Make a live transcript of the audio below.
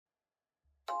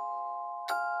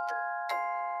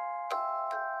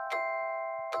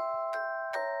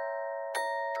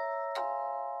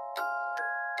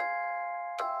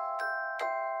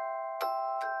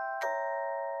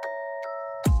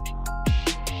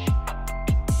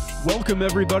Welcome,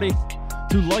 everybody,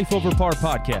 to Life Over Par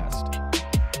podcast.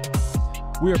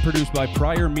 We are produced by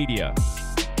Prior Media.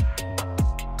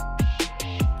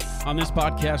 On this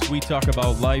podcast, we talk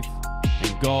about life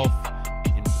and golf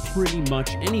and pretty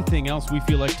much anything else we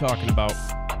feel like talking about.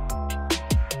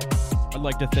 I'd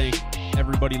like to thank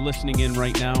everybody listening in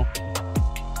right now,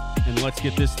 and let's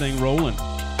get this thing rolling.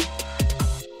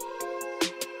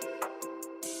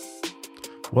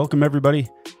 Welcome, everybody.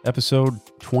 Episode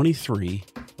 23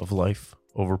 of Life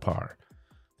Over Par.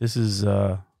 This is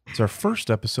it's our first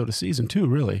episode of season 2,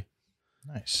 really.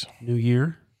 Nice. New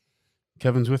year.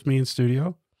 Kevin's with me in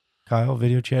studio. Kyle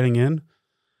video chatting in.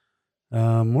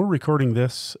 We're recording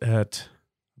this at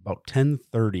about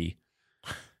 10:30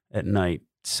 at night,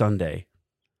 Sunday.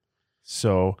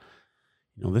 So,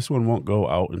 this one won't go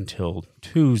out until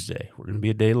Tuesday. We're going to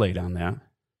be a day late on that.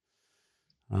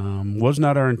 Was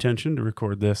not our intention to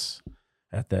record this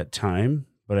at that time,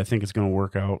 but I think it's going to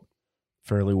work out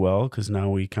fairly well because now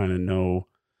we kind of know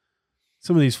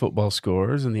some of these football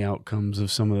scores and the outcomes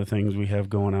of some of the things we have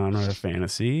going on in our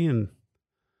fantasy and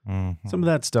some of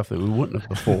that stuff that we wouldn't have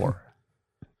before.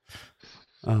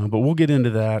 But we'll get into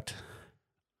that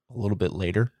a little bit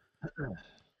later.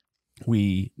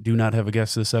 We do not have a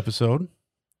guest this episode.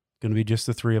 Going to be just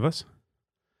the three of us.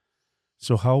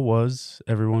 So how was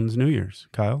everyone's New Year's?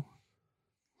 Kyle?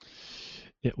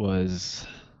 It was,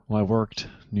 I worked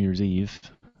New Year's Eve,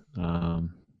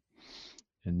 and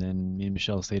then me and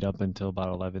Michelle stayed up until about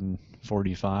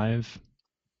 11:45.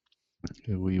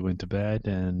 We went to bed,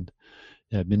 and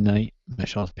at midnight,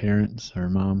 Michelle's parents,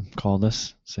 her mom, called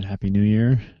us, said Happy New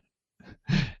Year,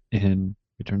 and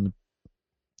we turned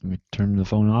the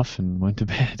phone off and went to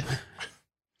bed.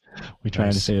 We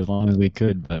tried to stay as long as we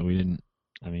could, but we didn't.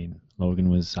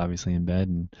 Logan was obviously in bed,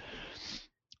 and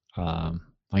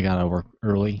I got out of work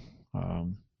early.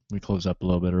 We closed up a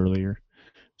little bit earlier,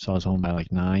 so I was home by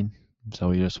like 9. So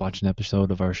we just watched an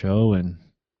episode of our show and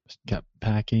just kept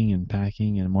packing and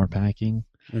packing and more packing.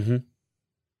 Mm-hmm.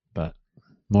 But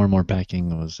more and more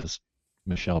packing was just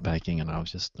Michelle packing, and I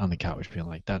was just on the couch being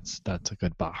like, "That's a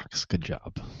good box, good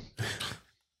job."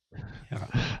 Yeah.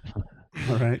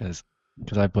 All right. Because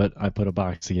I put a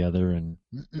box together and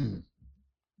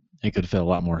it could fit a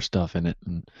lot more stuff in it.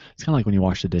 And it's kind of like when you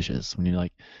wash the dishes, when you're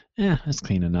like, it's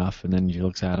clean enough. And then she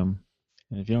looks at them.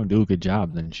 And if you don't do a good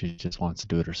job, then she just wants to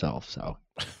do it herself. So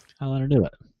I let her do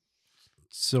it.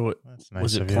 So That's nice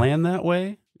was it of you. planned that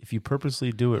way? If you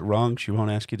purposely do it wrong, she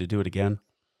won't ask you to do it again?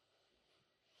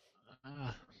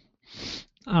 I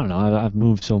don't know. I've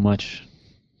moved so much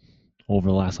over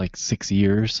the last 6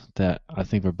 years that I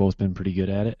think we've both been pretty good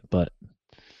at it. But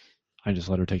I just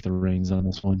let her take the reins on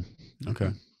this one.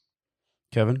 Okay.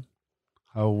 Kevin,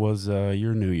 how was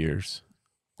your New Year's?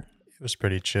 It was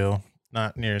pretty chill.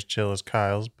 Not near as chill as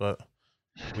Kyle's, but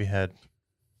we had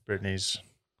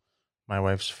my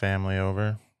wife's family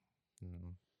over,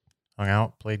 hung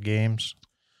out, played games,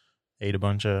 ate a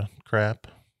bunch of crap.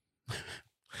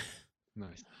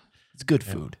 Nice. It's good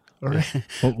Yeah. food. All right.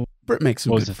 What Britt makes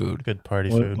some What was good it? food. Good party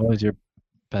What food. was your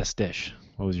best dish?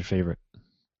 What was your favorite?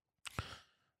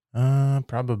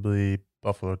 Probably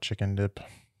buffalo chicken dip.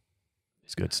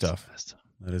 It's good stuff. Best.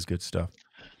 That is good stuff.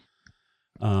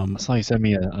 I saw you sent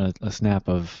me a snap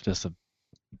of just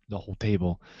the whole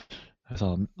table. I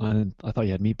thought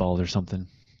you had meatballs or something.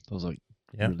 Those look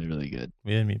Yeah, really, really good.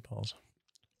 we had meatballs.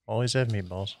 Always have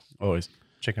meatballs. Always.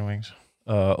 Chicken wings.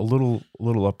 A little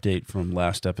update from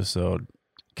last episode.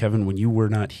 Kevin, when you were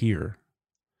not here,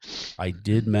 I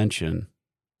did mention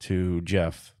to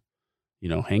Jeff,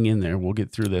 hang in there. We'll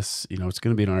get through this. It's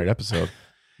going to be an all right episode.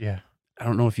 Yeah. I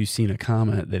don't know if you've seen a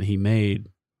comment that he made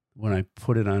when I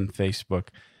put it on Facebook.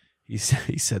 He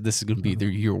said this is going to be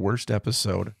your worst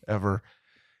episode ever.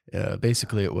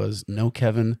 Basically, it was no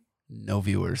Kevin, no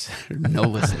viewers, no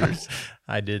listeners.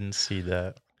 I didn't see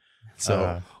that.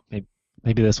 So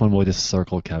Maybe this one will just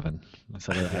circle Kevin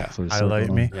instead of actually highlight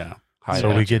circle me. him. yeah.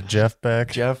 So we get Jeff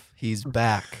back. Jeff, he's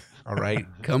back. All right,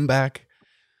 come back.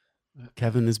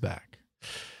 Kevin is back.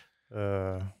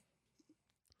 Pretty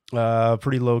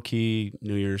low key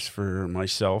New Year's for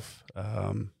myself.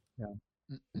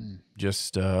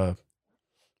 Just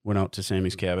went out to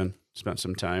Sammy's cabin, spent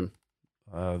some time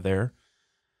there.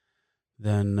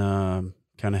 Then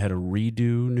kind of had a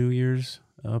redo New Year's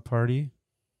party.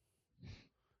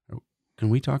 Can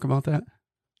we talk about that?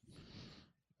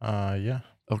 Yeah.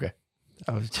 Okay.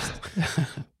 I was just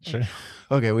Sure.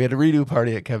 Okay, we had a redo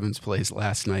party at Kevin's place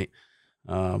last night.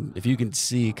 If you can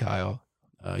see, Kyle,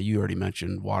 you already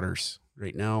mentioned Waters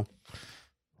right now.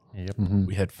 Yep. Mhm.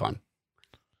 We had fun.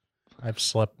 I've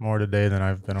slept more today than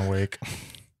I've been awake.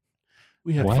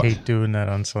 We had I What? fun. hate doing that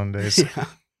on Sundays. Yeah.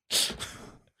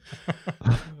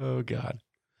 Oh God.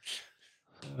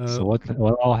 So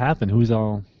what all happened? Who's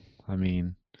all? I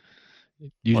mean,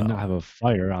 you did not have a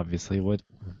fire, obviously. What?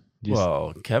 Just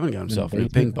Well, Kevin got himself a new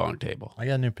basement? ping pong table, I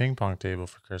got a new ping pong table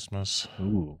for Christmas.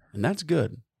 Ooh. and that's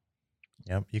good.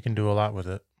 Yep, you can do a lot with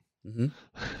it. hmm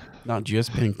Not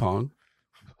just ping pong.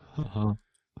 Uh-huh.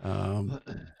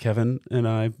 Kevin and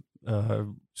I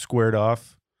squared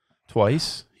off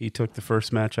twice. He took the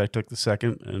first match, I took the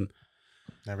second, and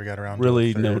Never got around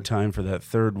really to a no third. time for that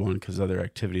third one because other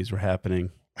activities were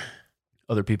happening.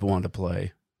 Other people wanted to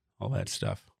play, all that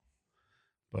stuff.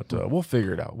 But we'll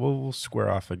figure it out. We'll square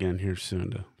off again here soon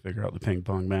to figure out the ping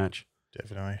pong match.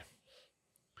 Definitely.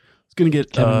 It's gonna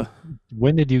get. Kevin,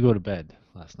 when did you go to bed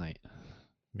last night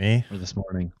Me? or this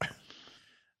morning?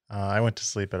 I went to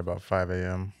sleep at about 5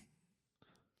 a.m.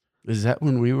 Is that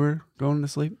when we were going to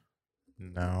sleep?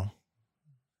 No.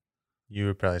 You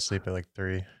would probably sleep at like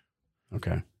 3.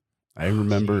 Okay. I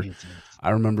remember. Jesus. I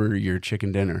remember your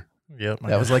chicken dinner. Yep.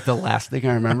 That was like the last thing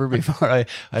I remember before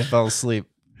I fell asleep.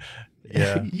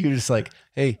 Yeah. You were just like,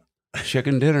 hey,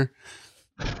 chicken dinner.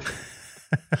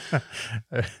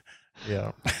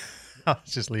 Yeah. I'll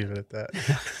just leave it at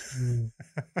that.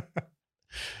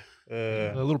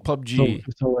 A little PUBG.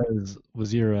 So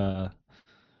was your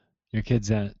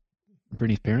kids at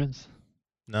Brittany's parents?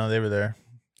 No, they were there.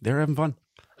 They're having fun.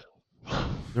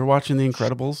 They're watching The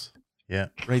Incredibles Yeah.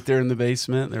 right there in the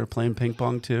basement. They were playing ping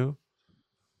pong too.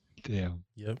 Damn.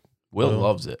 Yep. Will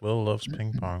loves it. Will loves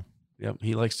ping pong. Yep.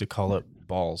 He likes to call it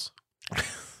balls.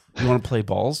 You want to play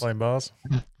balls? Play balls?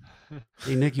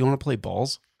 Hey, Nick, you want to play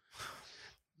balls?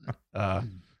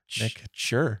 Nick.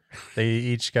 Sure. They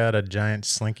each got a giant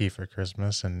slinky for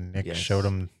Christmas, and Nick Yes. showed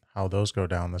them how those go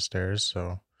down the stairs.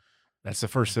 So That's the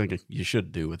first thing you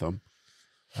should do with them.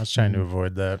 I was trying to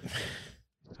avoid that.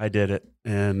 I did it.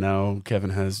 And now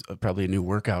Kevin has probably a new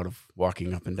workout of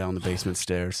walking up and down the basement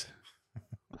stairs,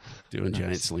 doing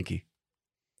giant Nice. slinky.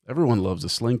 Everyone loves a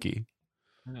slinky.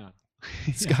 Yeah.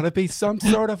 It's got to be some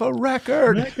sort of a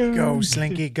record. Go,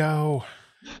 Slinky, go.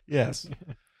 Yes.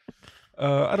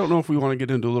 I don't know if we want to get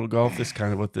into a little golf. This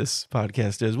kind of what this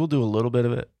podcast is. We'll do a little bit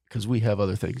of it because we have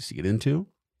other things to get into.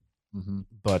 Mm-hmm.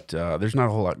 But there's not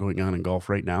a whole lot going on in golf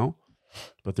right now.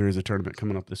 But there is a tournament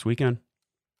coming up this weekend.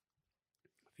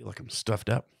 I feel like I'm stuffed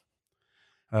up.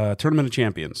 Tournament of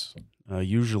Champions.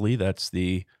 Usually that's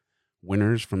the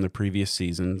winners from the previous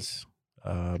season's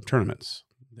tournaments.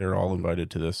 They're all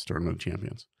invited to this Tournament of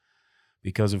Champions.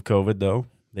 Because of COVID, though,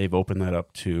 they've opened that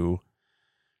up to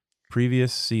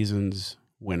previous season's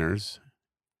winners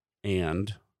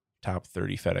and top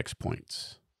 30 FedEx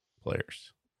points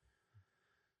players.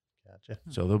 Gotcha.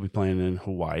 So they'll be playing in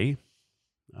Hawaii.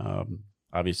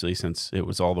 Obviously, since it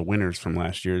was all the winners from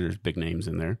last year, there's big names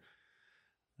in there.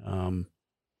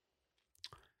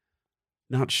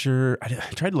 Not sure. I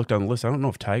tried to look down the list. I don't know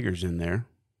if Tiger's in there.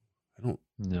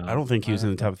 No, I don't think he was in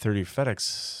the top 30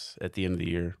 FedEx at the end of the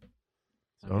year.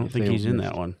 So I don't if think they he's in would-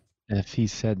 that one. If he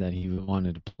said that he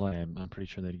wanted to play, I'm pretty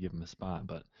sure they'd give him a spot.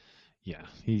 But yeah,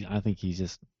 I think he's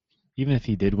just, even if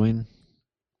he did win,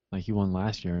 like he won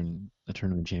last year in the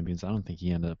Tournament of Champions, I don't think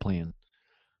he ended up playing.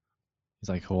 He's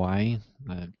like, Hawaii?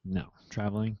 No.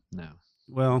 Traveling? No.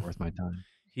 Well, Worth my time.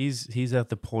 he's at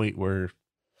the point where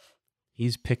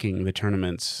he's picking the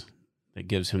tournaments that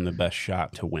gives him the best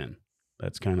shot to win.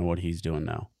 That's kind of what he's doing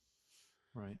now.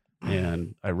 Right.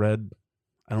 And I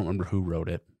don't remember who wrote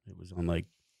it. It was on like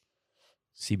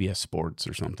CBS Sports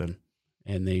or something.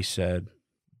 And they said,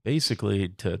 basically,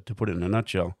 to put it in a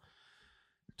nutshell,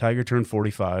 Tiger turned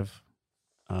 45.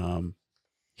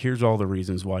 Here's all the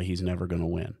reasons why he's never going to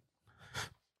win.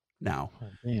 Now, Oh,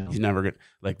 damn. he's never going to,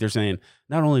 like they're saying,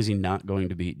 not only is he not going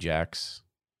to beat Jack's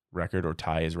record or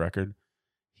tie his record,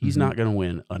 he's Mhm. not going to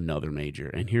win another major.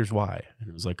 And here's why. And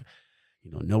it was like,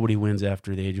 nobody wins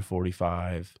after the age of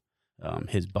 45.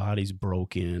 His body's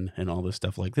broken and all this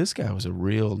stuff. Like, this guy was a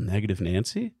real negative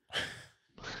Nancy.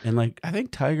 And like, I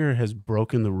think Tiger has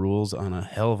broken the rules on a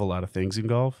hell of a lot of things in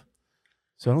golf.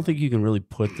 So I don't think you can really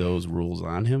put those rules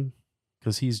on him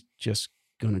because he's just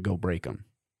going to go break them.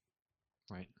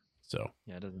 Right. So,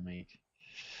 Yeah, it doesn't make.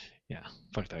 Yeah,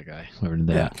 fuck that guy. Whoever did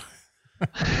that.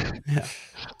 yeah.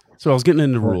 So I was getting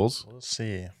into Well, rules, We'll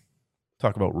see.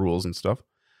 talk about rules and stuff.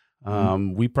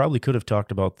 We probably could have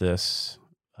talked about this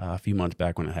a few months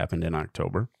back when it happened in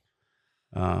October.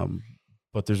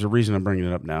 But there's a reason I'm bringing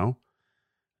it up now.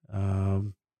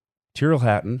 Tyrrell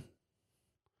Hatton,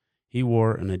 he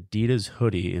wore an Adidas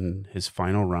hoodie in his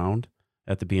final round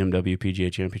at the BMW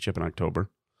PGA Championship in October.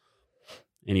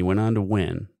 And he went on to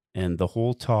win. And the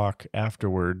whole talk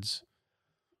afterwards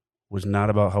was not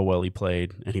about how well he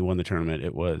played and he won the tournament.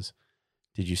 It was,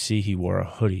 did you see he wore a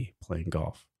hoodie playing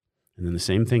golf? And then the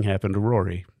same thing happened to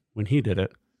Rory when he did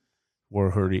it, wore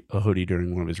a hoodie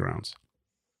during one of his rounds.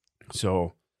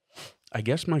 So I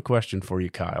guess my question for you,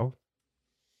 Kyle,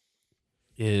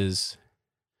 is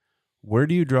where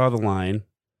do you draw the line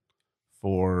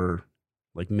for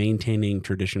like maintaining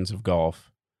traditions of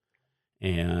golf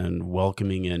and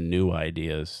welcoming in new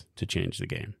ideas to change the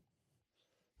game?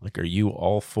 Like, are you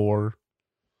all for?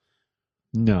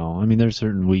 No, I mean, there's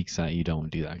certain weeks that you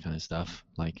don't do that kind of stuff.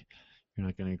 Like, you're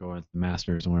not going to go at the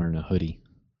Masters wearing a hoodie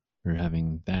or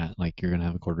having that. Like, you're going to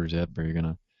have a quarter zip, or you're going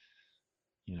to,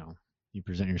 you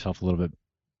present yourself a little bit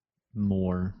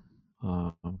more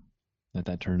at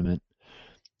that tournament.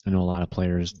 I know a lot of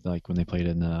players, like when they played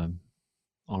in the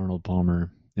Arnold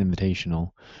Palmer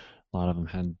Invitational, a lot of them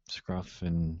had scruff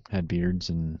and had beards,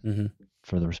 and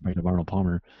for the respect of Arnold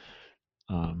Palmer,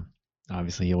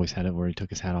 obviously he always had it where he took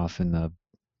his hat off in the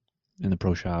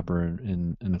pro shop or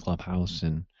in the clubhouse,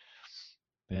 and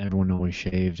everyone always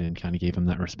shaved and kind of gave him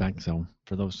that respect. So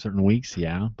for those certain weeks,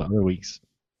 yeah, but other weeks,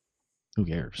 who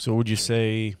cares? So would you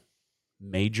say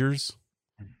majors?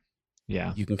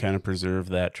 Yeah, You can kind of preserve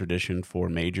that tradition for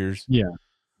majors. yeah,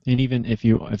 and even if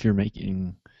you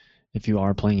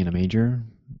are playing in a major,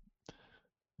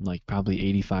 like probably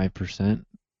 85%,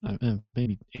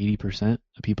 maybe 80%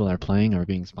 of people that are playing are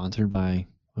being sponsored by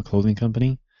a clothing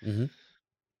company. Mm-hmm.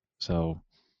 So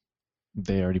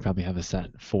they already probably have a set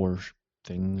 4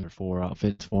 things or 4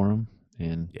 outfits for them,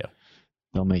 and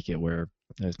they'll make it where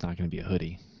it's not going to be a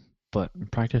hoodie. But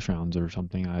practice rounds or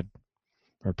something,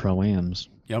 or pro-ams,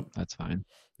 that's fine.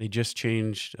 They just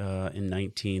changed in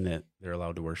 19 that they're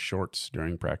allowed to wear shorts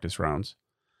during practice rounds.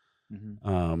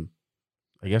 Mm-hmm.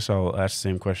 I guess I'll ask the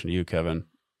same question to you, Kevin.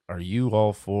 Are you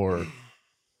all for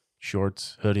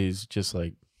shorts, hoodies, just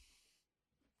like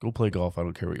go play golf? I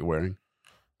don't care what you're wearing.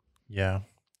 Yeah,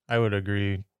 I would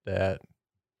agree that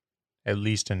at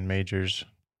least in majors,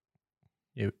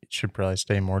 it should probably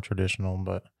stay more traditional,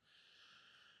 but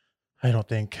I don't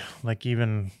think, like,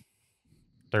 even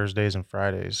Thursdays and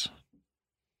Fridays,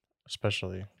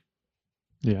 especially,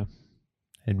 it'd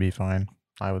be fine,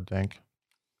 I would think.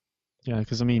 Yeah,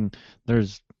 because I mean,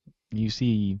 you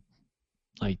see,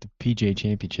 like the PGA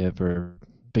Championship or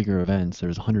bigger events,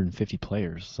 there's 150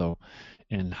 players. So,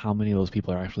 and how many of those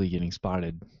people are actually getting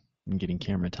spotted and getting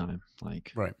camera time?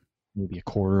 Like, right, maybe a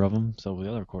quarter of them. So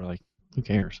the other quarter, like, who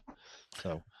cares?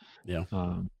 So,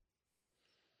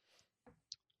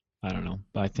 I don't know,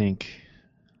 but I think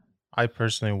I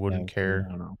personally wouldn't care.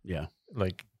 I don't know. Yeah,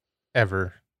 like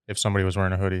ever if somebody was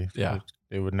wearing a hoodie. Yeah,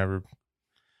 it would never.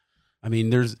 I mean,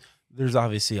 there's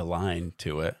obviously a line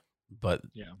to it, but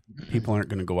people aren't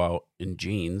going to go out in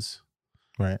jeans,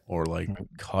 right, or like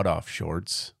cutoff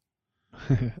shorts.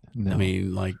 No. I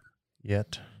mean, like,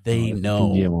 yet they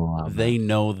know. They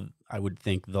know. I would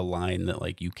think the line that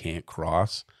like you can't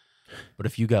cross. But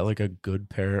if you got like a good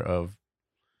pair of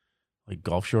like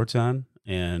golf shorts on,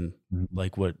 and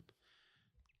like what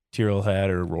Tyrrell had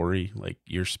or Rory, like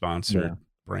your sponsored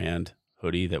brand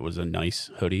hoodie, that was a nice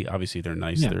hoodie. Obviously, they're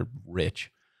nice. They're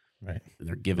rich, right? And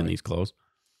they're given these clothes.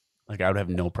 Like, I would have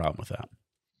no problem with that.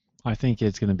 I think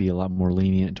it's going to be a lot more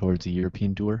lenient towards the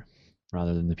European Tour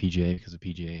rather than the PGA, because the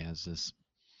PGA has this,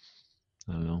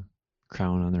 I don't know,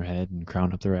 crown on their head and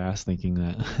crown up their ass, thinking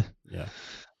that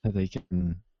that they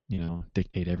can,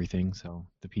 dictate everything. So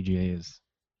the PGA is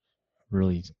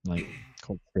really like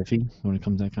cold spiffy when it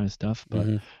comes to that kind of stuff. But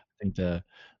I think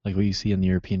like what you see on the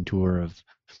European Tour have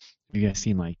you guys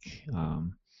seen like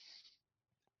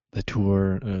the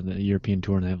tour, the European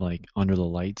Tour, and they have like under the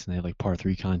lights, and they have like par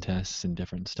 3 contests and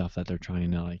different stuff that they're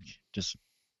trying to, like, just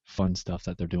fun stuff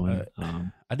that they're doing.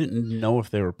 I didn't know if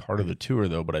they were part of the tour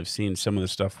though, but I've seen some of the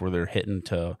stuff where they're hitting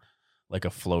to like a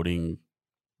floating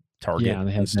target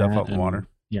and stuff out in the water.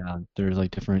 Yeah, there's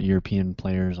like different European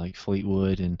players like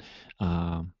Fleetwood and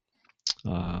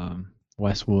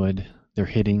Westwood. They're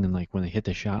hitting, and like when they hit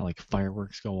the shot, like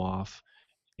fireworks go off,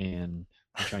 and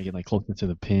they're trying to get like closer to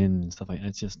the pin and stuff like that.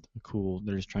 It's just cool.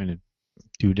 They're just trying to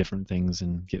do different things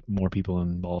and get more people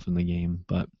involved in the game.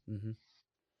 But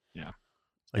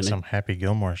like some Happy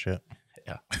Gilmore shit.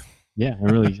 Yeah,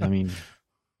 really. I mean,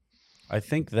 I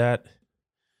think that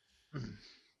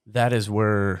is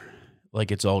where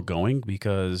like it's all going,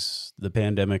 because the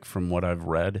pandemic, from what I've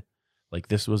read, like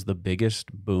this was the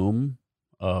biggest boom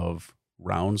of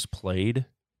rounds played,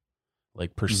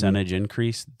 like percentage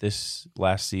increase this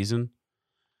last season.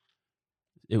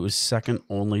 It was second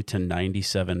only to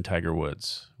 97 Tiger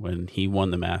Woods when he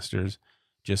won the Masters.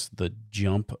 Just the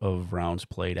jump of rounds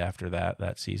played after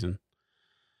that season.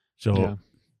 So,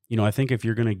 I think if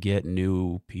you're going to get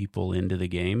new people into the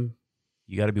game,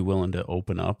 you got to be willing to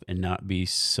open up and not be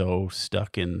so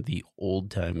stuck in the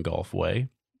old time golf way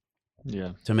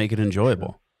Yeah. to make it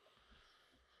enjoyable.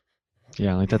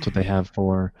 Yeah, like that's what they have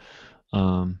for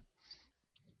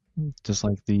just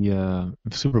like the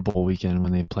Super Bowl weekend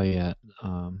when they play at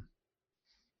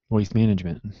Waste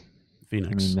Management.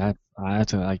 Phoenix. I mean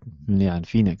that's in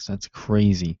Phoenix, that's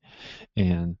crazy.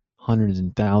 And hundreds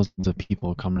and thousands of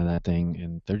people come to that thing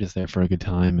and they're just there for a good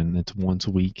time, and it's once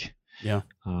a week. Yeah.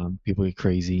 People get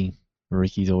crazy.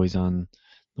 Ricky's always on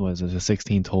the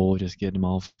 16th hole, just getting them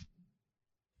all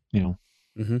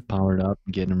powered up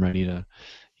and getting them ready to.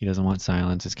 He doesn't want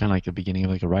silence. It's kind of like the beginning of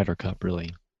like a Ryder Cup,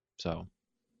 really. So,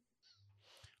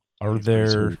 are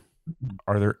there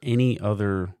any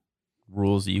other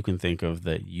rules that you can think of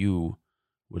that you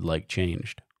would like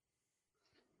changed?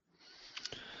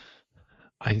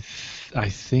 I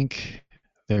think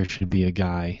there should be a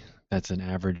guy that's an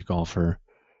average golfer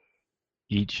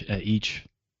at each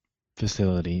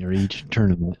facility or each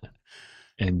tournament,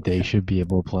 and they should be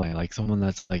able to play like someone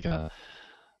that's like a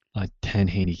 10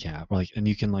 handicap, or like, and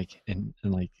you can like and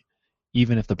like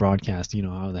even if the broadcast,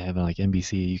 how they have like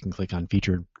NBC, you can click on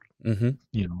featured,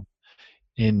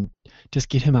 and just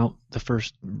get him out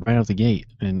right out the gate,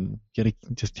 and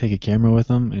just take a camera with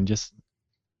him and just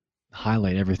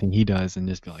highlight everything he does, and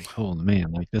just be like, oh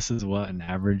man, like this is what an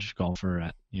average golfer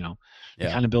at,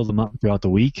 kind of build them up throughout the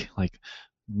week. Like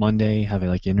Monday, have a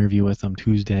like interview with them.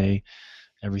 Tuesday,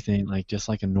 everything like just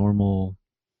like a normal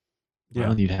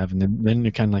round you'd have, and then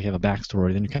you kind of like have a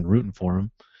backstory. Then you're kind of rooting for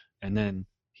him, and then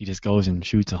he just goes and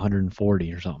shoots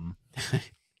 140 or something.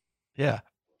 Yeah,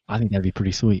 I think that'd be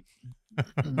pretty sweet.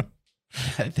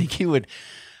 I think he would.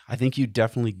 I think you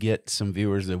definitely get some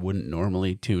viewers that wouldn't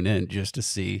normally tune in just to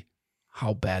see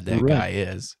how bad that guy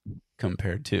is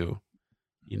compared to,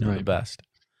 the best.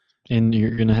 And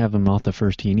you're gonna have him off the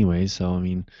first tee anyways, so I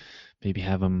mean, maybe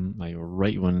have him like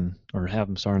right one, or have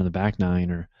him start on the back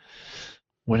nine, or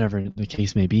whatever the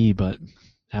case may be. But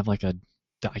have like a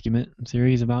document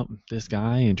series about this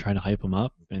guy and try to hype him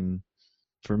up, and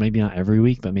for maybe not every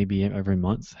week, but maybe every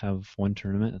month, have one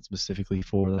tournament that's specifically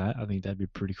for that. I think that'd be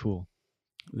pretty cool.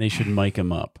 They should mic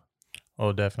him up.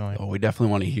 Oh, definitely. Oh, we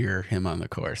definitely want to hear him on the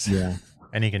course. Yeah.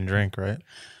 And he can drink, right?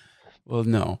 Well,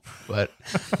 no, but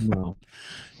no.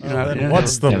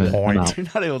 What's the point? You're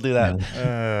not able to do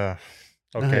that.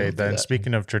 Okay, then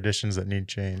speaking of traditions that need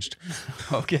changed.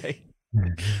 Okay.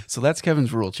 So that's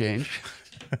Kevin's rule change.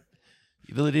 The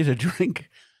ability to drink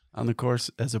on the course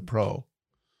as a pro.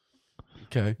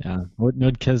 Okay. Yeah. What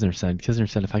Kisner said. Kisner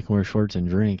said if I can wear shorts and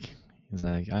drink, he's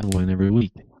like, I win every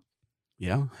week.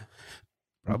 Yeah.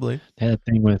 Probably. They had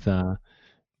a thing with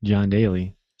John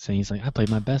Daly saying he's like, I played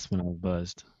my best when I was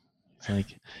buzzed. It's like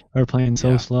we were playing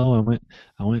so slow.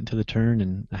 I went to the turn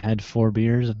and I had 4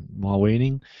 beers while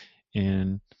waiting,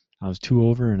 and I was 2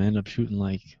 over and I ended up shooting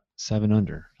like 7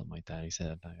 under, something like that. He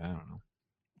said, I don't know.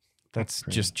 That's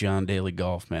just John Daly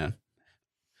golf, man.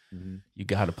 Mm-hmm. You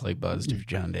got to play buzzed if you're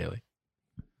John Daly.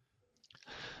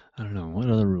 I don't know. What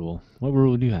other rule? What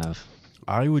rule do you have?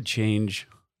 I would change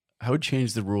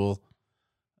the rule,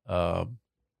 the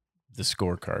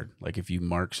scorecard. Like if you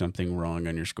mark something wrong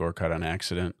on your scorecard on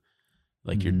accident,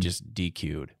 like you're just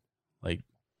DQ'd. Like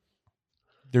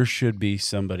there should be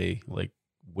somebody like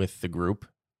with the group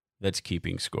that's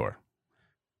keeping score.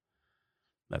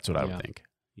 That's what I would think.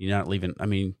 You're not leaving. I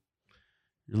mean,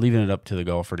 you're leaving it up to the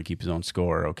golfer to keep his own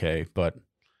score. Okay. But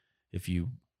if you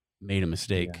made a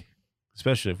mistake,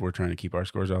 especially if we're trying to keep our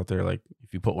scores out there, like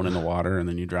if you put one in the water and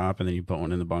then you drop and then you put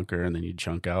one in the bunker and then you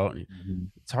chunk out,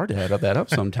 it's hard to add that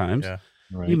up sometimes.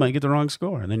 You might get the wrong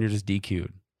score and then you're just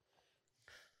DQ'd.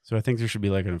 So I think there should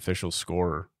be like an official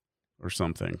scorer or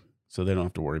something so they don't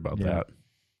have to worry about that.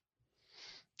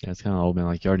 Yeah, it's kind of old man.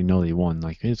 Like you already know that you won.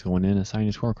 Like, hey, it's going in and sign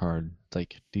your scorecard. It's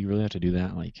like, do you really have to do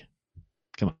that? Like,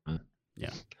 come on.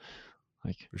 Yeah.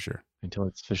 Like for sure. Until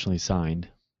it's officially signed.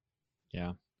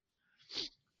 Yeah.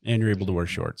 And you're able to wear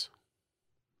shorts.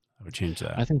 I would change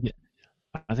that. I think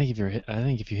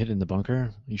if you hit in the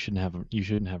bunker, you shouldn't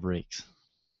have rakes.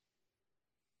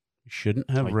 You shouldn't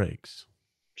have rakes.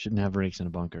 Shouldn't have rakes in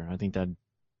a bunker. I think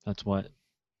that's what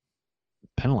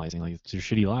penalizing. Like it's your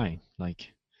shitty lie.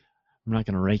 Like I'm not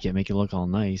gonna rake it, make it look all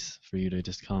nice for you to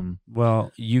just come.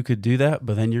 Well, you could do that,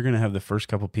 but then you're gonna have the first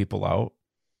couple people out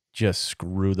just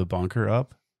screw the bunker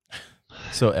up,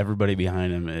 so everybody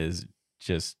behind him is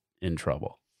just in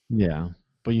trouble. Yeah,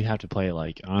 but you have to play it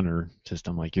like honor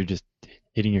system. Like you're just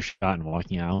hitting your shot and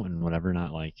walking out and whatever,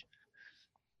 not like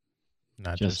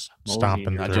not just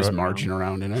stomping, not just marching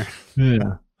around in there.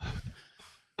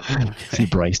 Yeah. See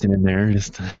Bryson in there.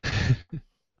 Just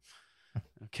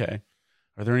okay.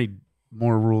 Are there any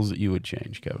more rules that you would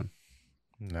change, Kevin?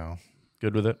 No,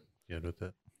 Good with it? good with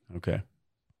it. Okay.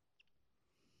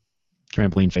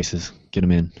 Trampoline faces. Get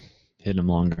them in. Hit them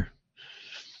longer.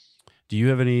 Do you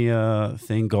have any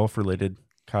thing golf related,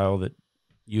 Kyle, that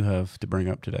you have to bring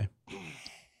up today?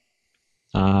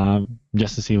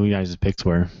 Just to see who you guys' picks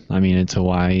were. I mean, it's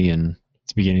Hawaii and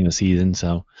it's beginning of the season,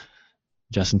 so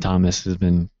Justin Thomas has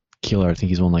been killer. I think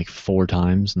he's won like 4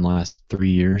 times in the last 3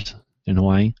 years in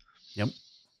Hawaii. Yep.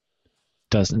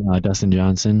 Dustin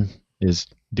Johnson is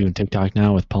doing TikTok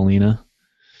now with Paulina.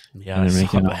 Yeah, and I they're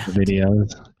saw making all that. the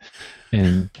videos.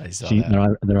 And I saw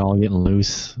that. they're all getting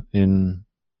loose in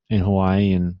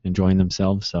Hawaii and enjoying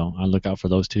themselves. So I look out for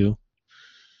those two,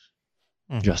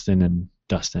 Justin and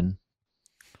Dustin,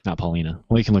 not Paulina.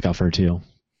 Well, you can look out for her too.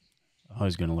 I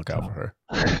was going to look out for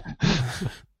her.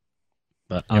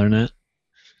 But other than that,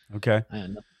 Okay. I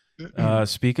had nothing.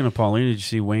 Speaking of Paulina, did you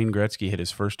see Wayne Gretzky hit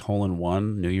his first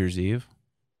hole-in-one New Year's Eve?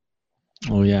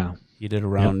 Oh yeah, He did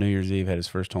around New Year's Eve, had his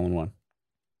first hole-in-one.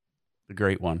 The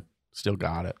great one. Still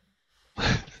got it.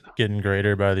 Getting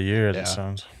greater by the year, Yeah. that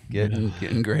sounds.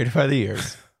 Getting greater by the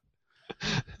years.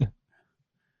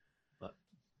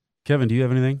 Kevin, do you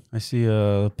have anything? I see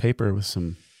a paper with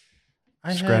some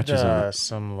I scratches on had it.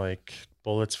 some like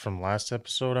bullets from last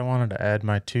episode. I wanted to add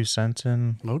my 2 cents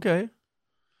in. Okay.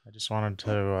 I just wanted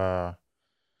to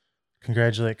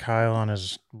congratulate Kyle on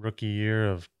his rookie year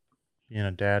of being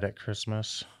a dad at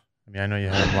Christmas. I mean, I know you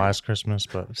had him last Christmas,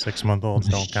 but 6-month-olds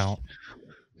don't count.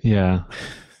 yeah,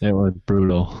 it was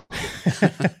brutal.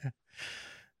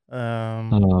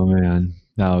 Oh man,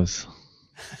 it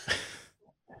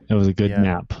was a good Yeah.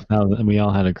 nap. We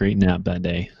all had a great nap that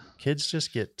day. Kids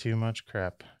just get too much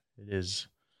crap. It is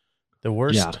the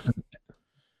worst. Yeah.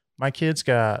 My kids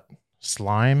got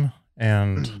slime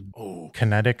and Oh,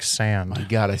 kinetic sand. my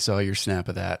God, I saw your snap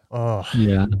of that. Oh,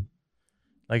 Yeah,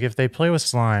 like if they play with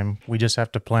slime, we just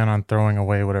have to plan on throwing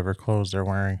away whatever clothes they're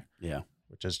wearing, Yeah.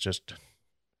 which is just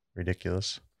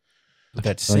ridiculous. But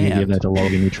that so you give sand. that to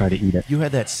Logan. You try to eat it. You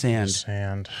had that sand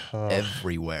Sand. Oh,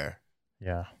 everywhere.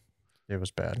 yeah, it was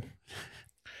bad.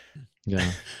 Yeah,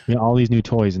 all these new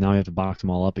toys, and now we have to box them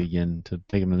all up again to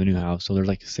take them to the new house. So there's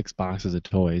like 6 boxes of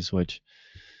toys, which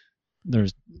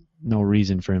there's no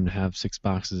reason for him to have 6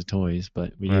 boxes of toys,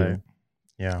 but we Right. do.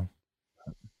 Yeah.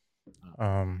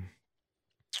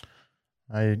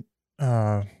 I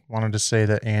wanted to say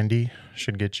that Andy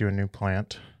should get you a new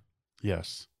plant.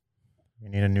 Yes. We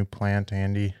need a new plant,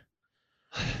 Andy.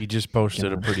 He just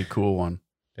posted a pretty cool one.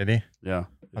 Did he? Yeah.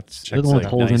 Let's It's check the one with that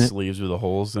out. holes in nice it? leaves with the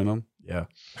holes in them. Yeah.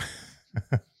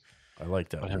 I like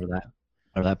that. Whatever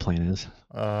that plan is.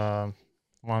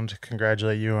 Wanted to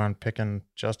congratulate you on picking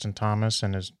Justin Thomas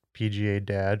and his PGA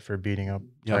dad for beating up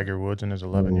Yep. Tiger Woods and his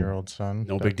 11-year-old son.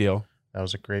 No big deal. That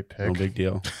was a great pick. No big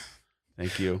deal.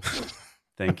 Thank you.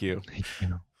 Thank you.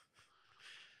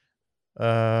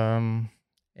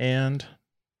 And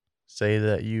say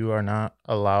that you are not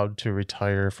allowed to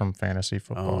retire from fantasy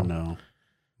football. Oh, no.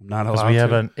 I'm not Because allowed we have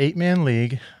to. an 8-man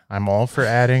league. I'm all for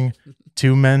adding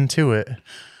 2 men to it.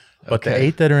 But the Okay.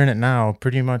 8 that are in it now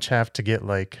pretty much have to get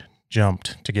like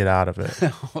jumped to get out of it.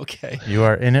 Okay. You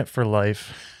are in it for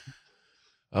life.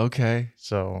 Okay.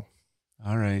 So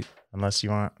All right. unless you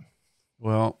want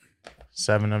Well,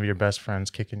 7 of your best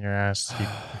friends kicking your ass,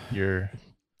 you're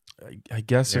I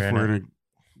guess You're if in we're it. going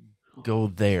to go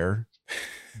there,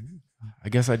 I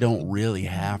guess I don't really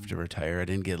have to retire. I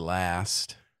didn't get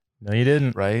last, no, you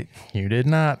didn't. right? You did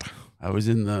not. I was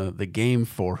in the game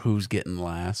for who's getting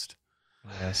last,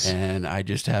 Yes. and I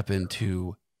just happened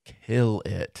to kill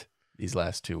it these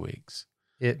last 2 weeks.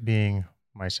 It being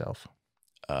myself.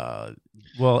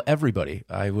 Well, everybody.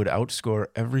 I would outscore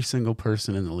every single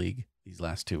person in the league these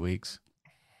last 2 weeks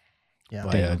Yeah.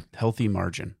 by a healthy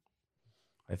margin.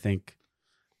 I think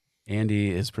Andy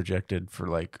is projected for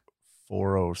like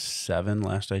 407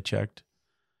 last I checked,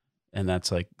 and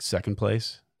that's like second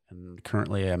place. And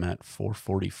currently I'm at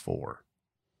 444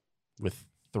 with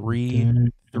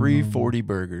three 40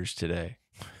 burgers today.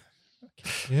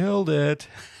 Killed it.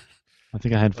 I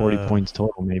think I had 40 points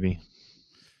total, maybe.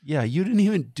 Yeah, you didn't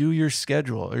even do your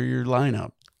schedule or your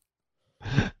lineup.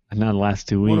 Not the last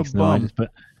 2 What a weeks. No, I bum. just put.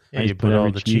 Yeah, I you just put all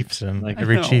every the chief- Chiefs in. like-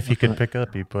 Every I know. Chief you could pick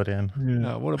up, you put in.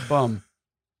 Yeah. What a bum.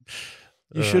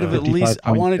 You should have at 55 least, I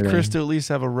points wanted today. Chris to at least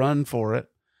have a run for it.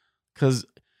 Because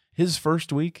his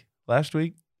first week, last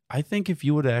week, I think if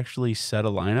you would have actually set a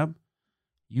lineup,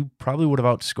 you probably would have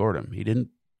outscored him. He didn't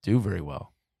do very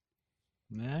well.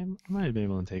 Yeah, I might have been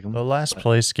able to take them. The last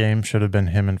place game should have been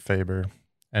him and Faber,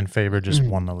 and Faber just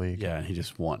won the league. Yeah, he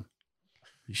just won.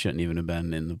 He shouldn't even have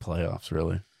been in the playoffs,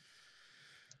 really.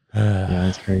 Yeah,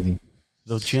 that's crazy.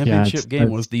 The championship it's- game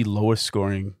was the lowest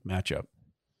scoring matchup.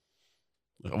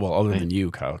 Well, other Right. than you,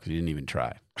 Kyle, because you didn't even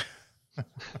try.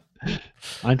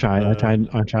 I tried. Uh,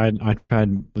 I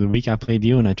tried the week I played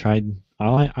you, and I tried.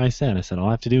 I said, all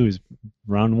I have to do is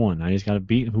round one. I just got to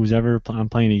beat whoever I'm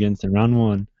playing against in round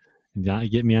one,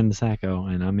 and get me on the Sacco,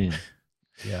 and I'm in.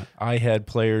 Yeah. I had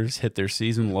players hit their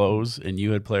season lows, and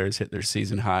you had players hit their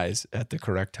season highs at the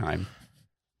correct time.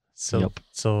 So Yep.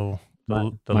 so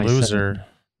My- the my loser,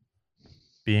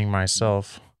 being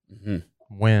myself, Mm-hmm.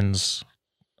 wins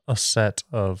a set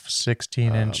of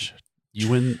 16-inch. You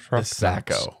win Truck the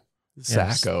Sacco. The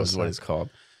Yes, Sacco the is what it's called.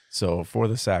 So for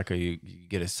the Sacco, you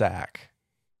get a sack.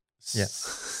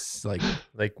 Yes.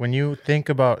 Like, when you think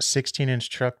about 16-inch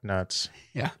truck nuts,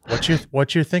 yeah.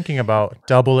 what you're thinking about,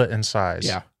 double it in size.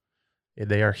 Yeah.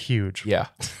 They are huge. Yeah.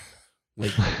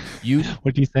 Like you,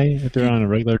 What do you say? If they're on a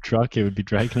regular truck, it would be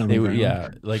dragging on the they would, ground. yeah.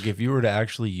 Like if you were to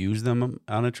actually use them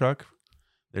on a truck,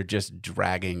 they're just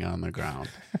dragging on the ground.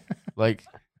 Like,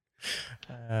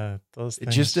 Those it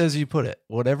things, just as you put it,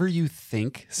 whatever you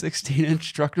think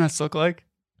 16-inch truck nuts look like,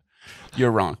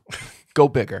 you're wrong. Go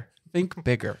bigger. Think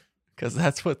bigger, because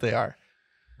that's what they are.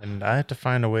 and I have to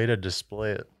find a way to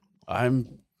display it.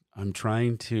 I'm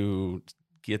trying to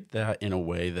get that in a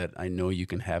way that I know you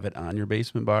can have it on your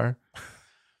basement bar,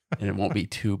 and it won't be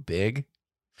too big.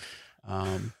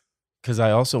 Because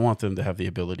I also want them to have the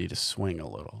ability to swing a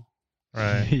little.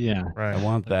 Right. Yeah. Right. I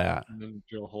want that. And then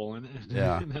drill a hole in it.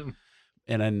 Yeah.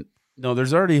 And then no,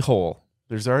 there's already a hole.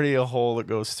 There's already a hole that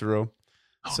goes through.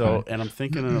 So, Okay. and I'm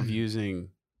thinking of using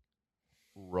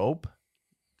rope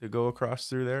to go across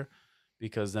through there,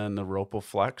 because then the rope will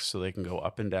flex so they can go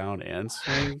up and down and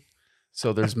swing.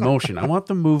 So there's motion. I want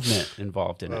the movement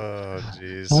involved in it. Oh,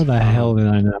 jeez. How the hell did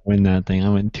I not win that thing? I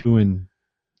went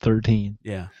 2-13.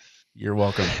 Yeah. You're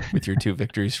welcome with your 2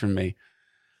 victories from me.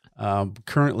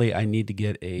 Currently, I need to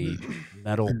get a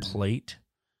metal plate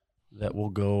that will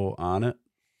go on it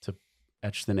to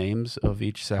etch the names of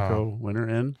each Sacco winner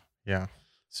in. Yeah.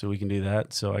 So we can do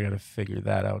that. So I got to figure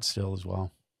that out still as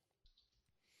well.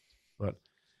 But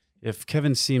if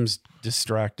Kevin seems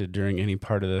distracted during any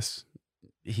part of this,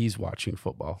 he's watching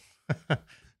football.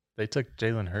 They took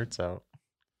Jalen Hurts out.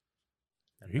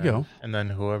 There you go. And then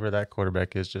whoever that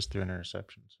quarterback is just threw an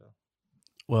interception. So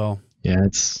Well, Yeah,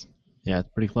 it's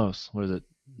pretty close. What is it?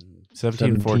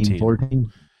 17-14.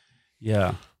 14?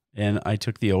 Yeah. And I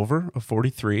took the over of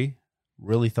 43.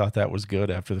 Really thought that was good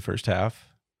after the first half.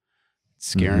 It's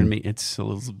scaring me. It's a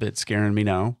little bit scaring me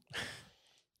now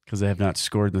because they have not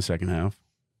scored in the second half.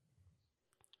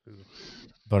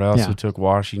 But I also took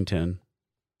Washington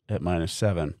at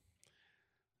 -7.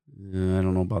 I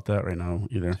don't know about that right now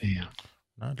either. Yeah.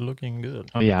 not looking good.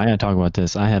 Oh yeah, I gotta talk about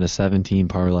this. I had a 17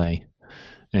 parlay,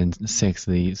 and six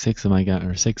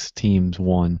teams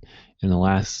won, and the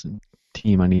last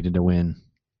team I needed to win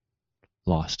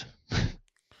lost.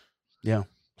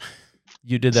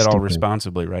 You did that all Stupid.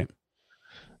 responsibly, right?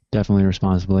 Definitely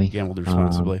responsibly. Gambled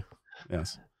responsibly.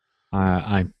 Yes.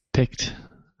 I picked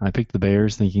the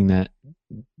Bears thinking that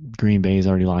Green Bay's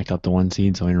already locked up the 1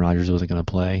 seed, so Aaron Rodgers wasn't going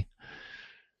to play.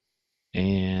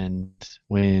 And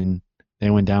when they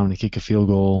went down to kick a field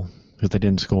goal because they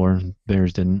didn't score,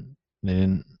 Bears didn't. They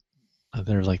didn't.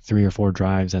 There was like 3 or 4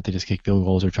 drives that they just kicked field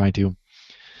goals or tried to.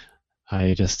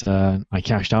 I just I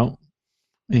cashed out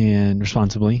and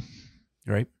responsibly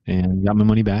Right. and got my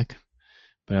money back.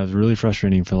 But it was really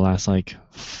frustrating for the last like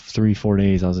 3-4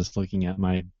 days. I was just looking at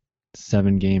my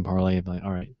 7-game parlay, like,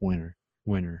 all right, winner,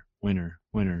 winner, winner,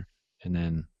 winner, and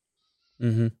then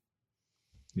Mm-hmm.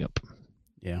 yep.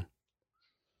 Yeah.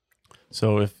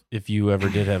 So if you ever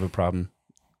did have a problem,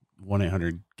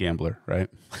 1-800-GAMBLER, right?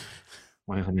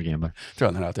 100 gambler.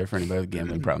 Throwing that out there for anybody with a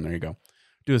gambling problem. There you go.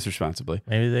 Do this responsibly.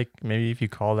 Maybe if you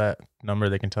call that number,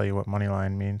 they can tell you what money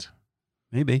line means.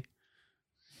 Maybe.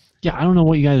 Yeah, I don't know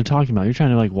what you guys are talking about. You're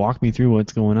trying to like walk me through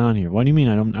what's going on here. What do you mean?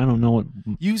 I don't know what.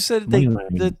 You said Money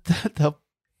line.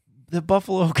 the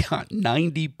Buffalo got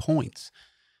 90 points.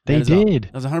 They That is did.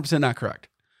 That was 100% not correct.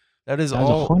 That is That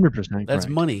all. was 100% That's correct.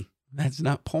 money. That's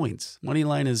not points. Money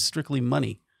line is strictly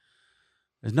money.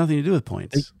 There's nothing to do with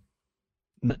points.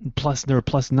 Plus, they're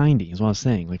plus 90 is what I was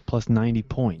saying. Like plus 90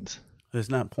 points. It's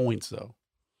not points though.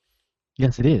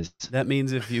 Yes, it is. That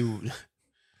means if you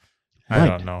I Right.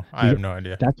 don't know. I have no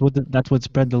idea. That's what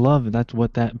spread the love. That's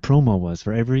what that promo was.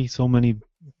 For every so many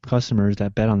customers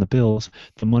that bet on the Bills,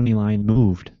 the money line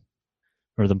moved,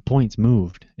 or the points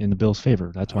moved in the Bills'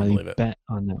 favor. That's I don't why believe they it. bet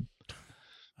on them.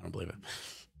 I don't believe it.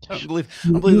 I don't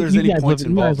believe there's any points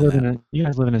involved in that. You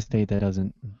guys live in a state that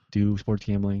doesn't do sports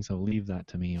gambling, so leave that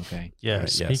to me, okay? Yeah.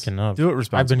 Right, yes. Speaking of, Do it I've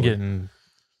responsibly. been getting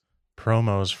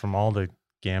promos from all the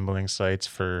gambling sites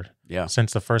for Yeah.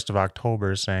 since the 1st of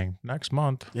October saying next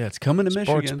month Yeah, it's coming to sports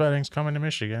Michigan. betting's coming to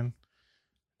Michigan.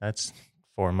 That's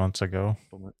 4 months ago.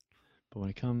 But when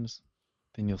it comes,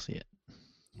 then you'll see it.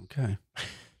 Okay.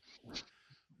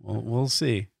 Well, we'll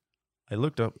see. I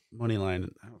looked up money line,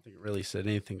 and I don't think it really said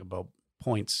anything about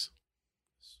points.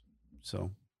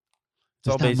 So it's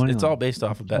all based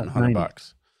off of betting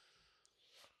 $100.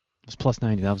 It was plus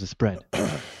 90. That was the spread.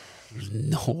 There's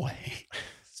no way.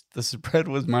 The spread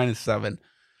was -7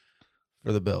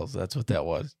 for the Bills. That's what that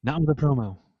was. Not with a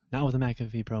promo. Not with a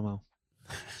McAfee promo.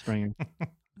 Springer.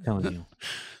 Telling you.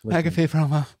 Listen. McAfee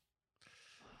promo.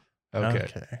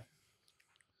 Okay.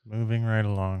 Moving right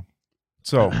along.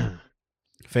 So,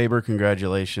 Faber,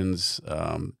 congratulations.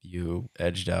 You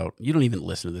edged out. You don't even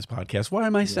listen to this podcast. Why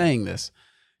am I saying this?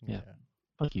 Yeah.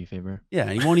 Fuck you, Faber. Yeah,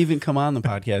 and he won't even come on the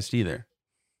podcast either.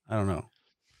 I don't know.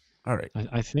 All right.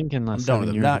 I think in the I'm done 7 with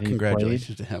him. years Not that he's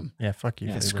congratulations to him. Yeah, fuck you.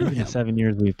 played, Faber. screw in the him. 7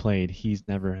 years we've played, he's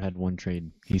never had one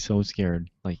trade. He's so scared.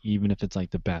 Like, even if it's like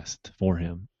the best for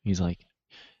him, he's like,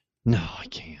 no, I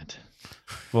can't.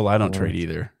 Well, I don't Or- trade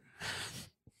either.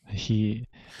 He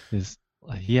has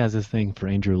this thing for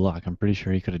Andrew Luck. I'm pretty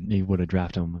sure he would have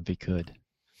drafted him if he could.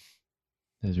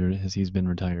 As he's been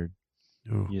retired.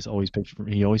 Ooh, He always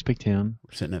picked him.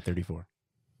 we're sitting at 34.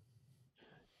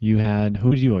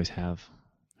 Who did you always have?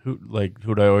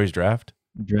 Who'd I always draft?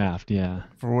 Draft, yeah.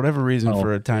 For whatever reason, Oh,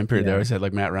 for a time period, I yeah. always had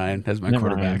like Matt Ryan as my Matt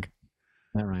quarterback.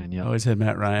 Matt Ryan, I yeah. always had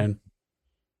Matt Ryan.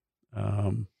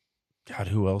 God,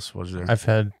 who else was there? I've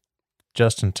had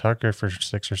Justin Tucker for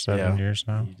 6 or 7 Yeah. years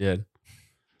now. You did.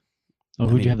 Oh,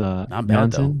 who'd you have? not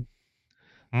bad, though. Johnson?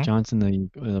 Hmm? Johnson,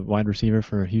 the wide receiver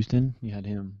for Houston. You had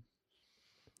him.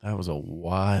 That was a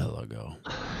while ago.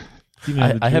 You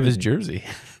even I have his jersey.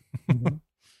 jersey. Mhm.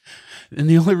 And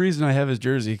the only reason I have his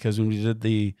jersey because when we did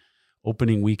the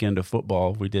opening weekend of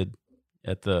football, we did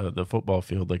at the football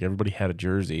field, like everybody had a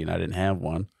jersey and I didn't have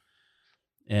one.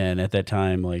 And at that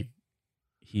time, like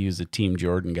he was a Team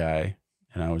Jordan guy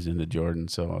and I was into Jordan.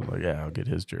 So I was like, yeah, I'll get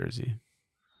his jersey.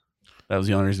 That was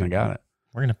the only reason I got it.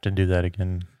 We're going to have to do that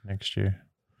again next year.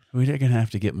 We're going to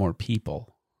have to get more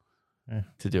people Yeah,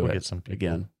 to do we'll it get some people.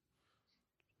 again.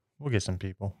 We'll get some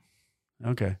people.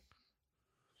 Okay.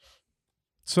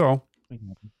 So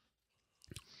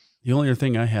the only other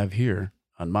thing I have here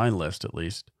on my list, at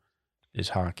least, is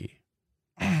hockey.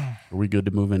 Are we good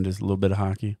to move into a little bit of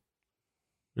hockey?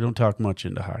 We don't talk much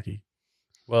into hockey.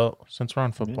 Well, since we're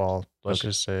on football, let's Okay.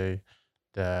 just say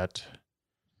that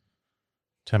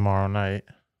tomorrow night,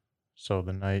 so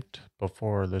the night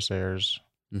before this airs,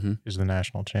 Mm-hmm. is the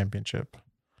national championship,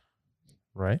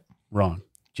 right? Wrong.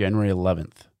 January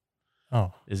 11th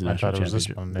Oh, is the I national thought it was this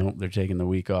championship. Monday. Nope, they're taking the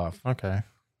week off. Okay.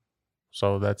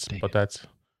 So that's Dang it. that's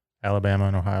Alabama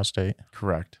and Ohio State.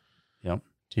 Correct.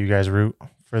 Do you guys root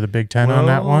for the Big Ten on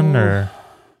that one, or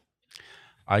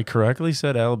I correctly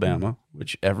said Alabama,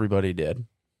 which everybody did,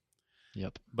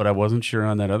 Yep. but I wasn't sure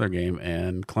on that other game.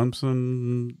 And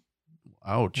Clemson,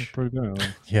 ouch, Pretty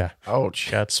good. yeah, ouch.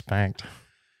 got spanked?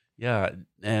 Yeah,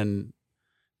 and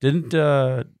didn't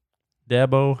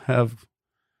Dabo have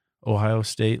Ohio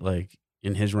State like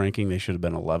in his ranking? They should have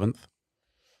been 11th,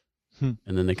 Hmm.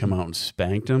 and then they come out and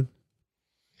spanked him.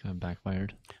 Kind of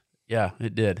backfired. Yeah,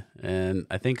 it did, and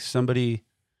I think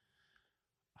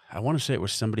I want to say it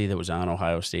was somebody that was on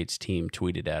Ohio State's team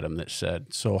tweeted at him that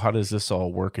said, "So how does this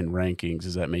all work in rankings?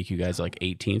 Does that make you guys like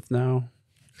 18th now?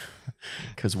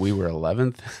 Because we were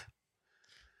 11th."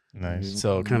 Nice.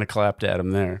 So kind of clapped at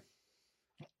him there.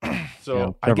 So Yeah,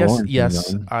 I Trevor guess Lawrence yes,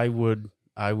 is on.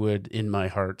 I would in my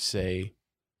heart say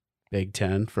Big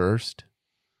Ten first,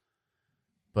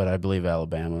 but I believe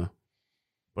Alabama.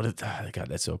 But God,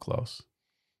 that's so close.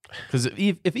 Because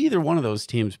if either one of those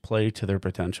teams play to their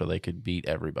potential, they could beat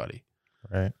everybody.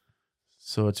 Right.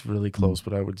 So it's really close.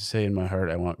 But I would say in my heart,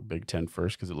 I want Big Ten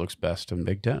first because it looks best in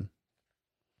Big Ten,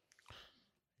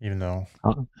 Even though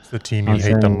Uh, it's the team I'll you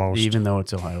hate the say- most even though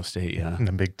it's Ohio State. Yeah, in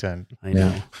the Big Ten. I know.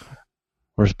 Yeah.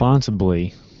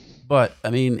 Responsibly. But I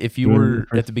mean, if you Doing were the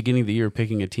first- at the beginning of the year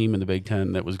picking a team in the Big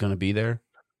Ten that was going to be there,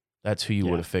 that's who you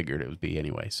Yeah. would have figured it would be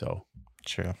anyway. So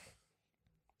True.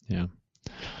 Yeah.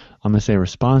 I'm going to say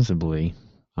responsibly,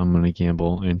 I'm going to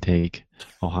gamble and take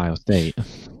Ohio State.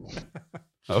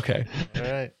 okay, All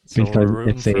right. So Because we're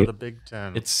rooting it's for a- the Big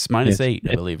Ten. it's -8,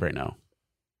 I If- believe, right now.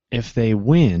 If they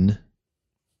win,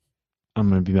 I'm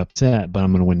going to be upset, but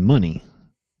I'm going to win money.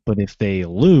 But if they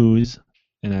lose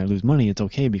and I lose money, it's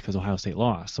okay because Ohio State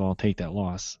lost. So I'll take that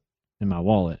loss in my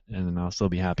wallet, and then I'll still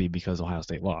be happy because Ohio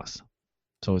State lost.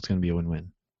 So it's going to be a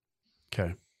win-win.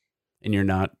 Okay, and you're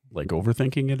not like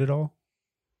overthinking it at all.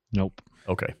 Nope.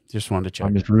 Okay, just wanted to check.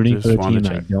 I'm just rooting for the wanted team to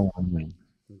that I check. don't want to win.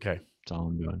 Okay. That's all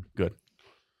I'm doing. Good.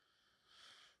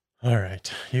 All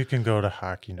right. You can go to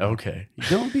hockey now. Okay.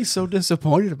 Don't be so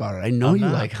disappointed about it. I know I'm you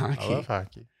not. like hockey. I love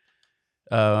hockey.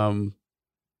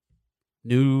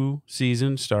 New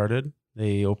season started.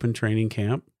 They opened training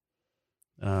camp.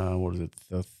 What is it?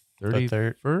 The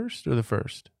 31st or the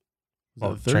 1st?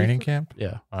 Well, training camp?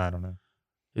 Yeah. I don't know.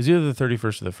 It's either the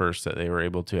 31st or the 1st that they were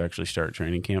able to actually start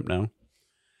training camp now.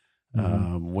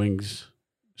 Wings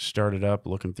started up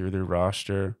looking through their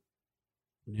roster,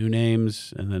 new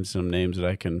names, and then some names that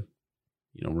I can,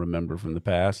 remember from the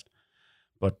past.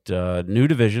 But new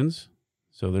divisions.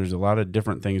 So there's a lot of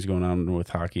different things going on with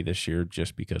hockey this year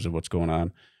just because of what's going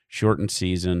on. Shortened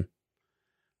season,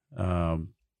 4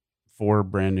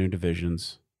 brand new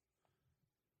divisions.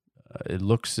 It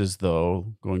looks as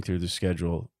though, going through the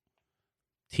schedule,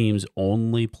 teams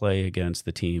only play against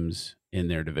the teams in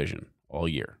their division all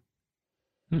year.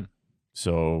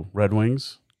 So Red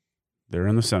Wings, they're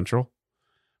in the Central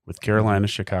with Carolina,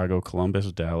 Chicago,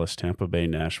 Columbus, Dallas, Tampa Bay,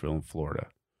 Nashville, and Florida.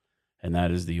 And that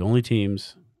is the only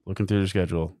teams, looking through their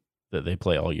schedule, that they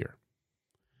play all year.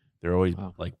 They're always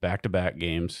like back-to-back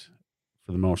games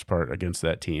for the most part against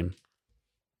that team.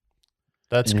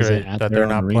 That's great that they're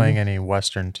not playing any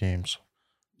Western teams.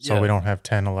 So we don't have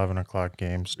 10, 11 o'clock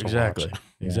games to watch.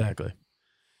 Exactly.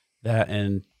 That,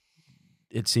 and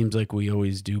it seems like we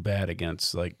always do bad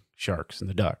against like Sharks and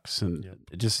the Ducks. And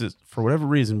it just is, for whatever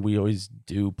reason, we always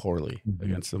do poorly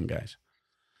against them guys.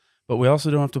 But we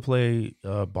also don't have to play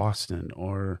Boston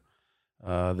or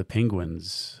the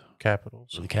Penguins.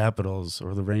 Capitals. Or the Capitals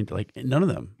or the Rangers. Like, none of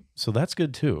them. So that's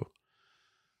good too.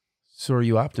 So are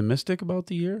you optimistic about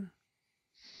the year?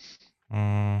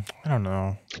 I don't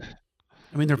know.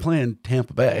 I mean, they're playing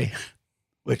Tampa Bay,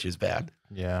 which is bad.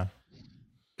 Yeah.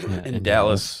 And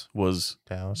Dallas was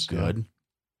good. Yeah.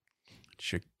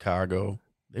 Chicago,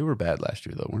 they were bad last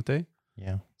year, though, weren't they?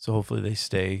 Yeah. So hopefully they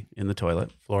stay in the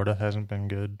toilet. Florida hasn't been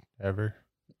good ever.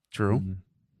 True.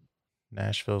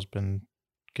 Nashville's been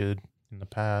good in the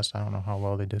past. I don't know how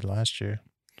well they did last year.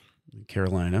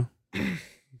 Carolina,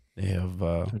 they have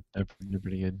they're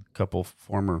pretty good. A couple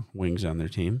former Wings on their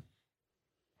team.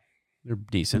 They're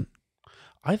decent.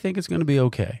 I think it's going to be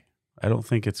okay. I don't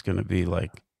think it's going to be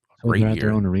like a great year.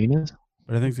 Their own arenas,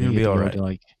 but I think it's going to be all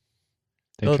right.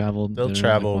 They'll travel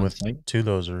to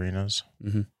those arenas.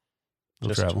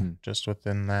 They'll travel just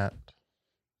within that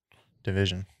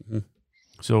division.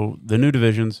 So the new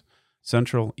divisions: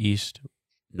 Central, East,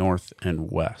 North,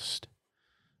 and West.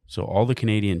 So all the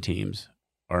Canadian teams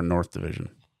are North Division.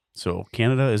 So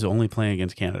Canada is only playing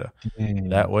against Canada.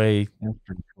 That way, that's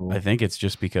pretty cool. I think it's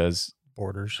just because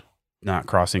borders, not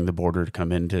crossing the border to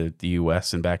come into the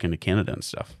U.S. and back into Canada and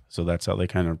stuff. So that's how they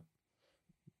kind of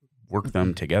work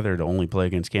them together to only play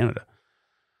against Canada.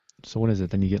 So what is it?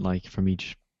 Then you get like from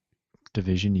each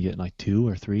division, you get like 2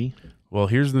 or 3? Well,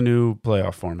 here's the new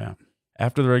playoff format.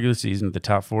 After the regular season, the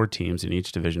top 4 teams in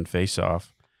each division face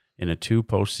off in a 2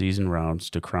 postseason rounds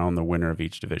to crown the winner of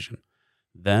each division.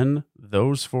 Then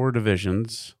those 4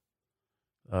 divisions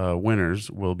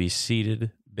winners will be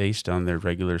seeded based on their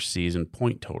regular season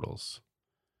point totals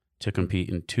to compete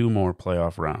in 2 more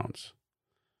playoff rounds.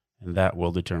 And that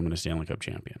will determine a Stanley Cup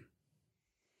champion.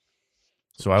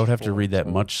 So I would have to read that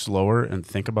much slower and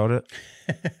think about it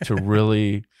to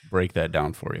really break that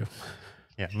down for you.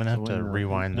 Yeah, I'm going to have to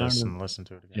rewind this and listen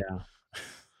to it again. Yeah.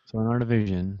 So in our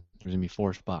division, there's going to be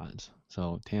 4 spots.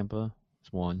 So Tampa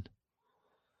is 1.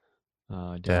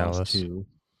 Dallas 2.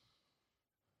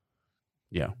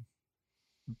 Yeah.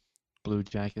 Blue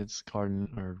Jackets,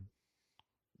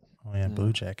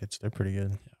 Blue Jackets. They're pretty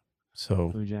good. Yeah. So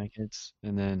Blue Jackets,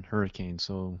 and then Hurricanes.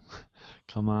 So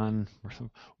come on.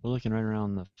 We're looking right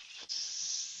around the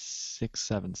 6th,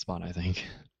 7th spot, I think.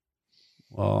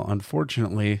 Well,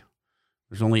 unfortunately,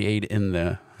 there's only 8 in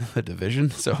the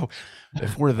division. So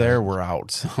if we're there, we're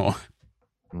out. So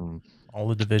all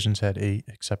the divisions had 8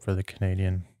 except for the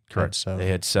Canadian. Correct. They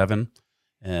had 7.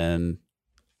 And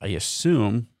I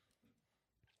assume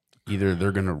either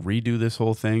they're going to redo this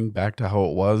whole thing back to how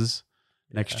it was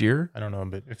next year. I don't know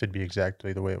if it'd be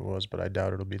exactly the way it was, but I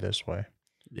doubt it'll be this way.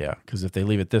 Yeah, because if they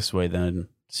leave it this way, then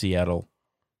Seattle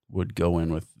would go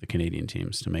in with the Canadian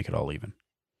teams to make it all even.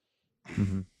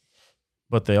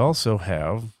 But they also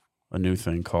have a new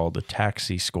thing called the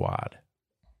Taxi Squad.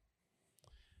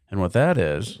 And what that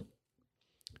is,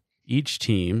 each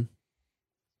team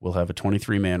will have a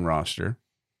 23-man roster,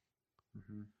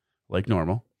 like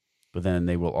normal, but then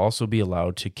they will also be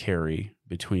allowed to carry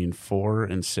between 4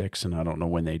 and 6, and I don't know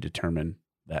when they determine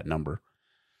that number,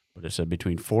 but it said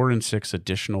between 4 and 6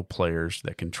 additional players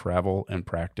that can travel and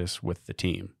practice with the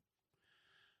team.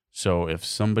 So if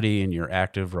somebody in your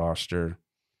active roster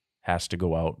has to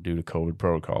go out due to COVID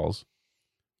protocols,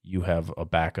 you have a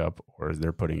backup, or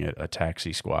they're putting a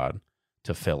taxi squad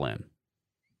to fill in.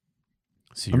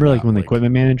 So Remember, like when the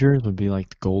equipment managers would be like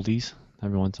the goldies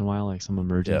every once in a while, like some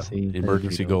emergency. the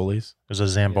emergency goalies. It was a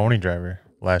Zamboni driver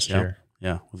last year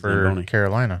Yeah, for Zamboni.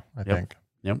 Carolina, I think.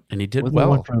 Yep, and he did Wasn't there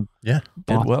one well. from Yeah,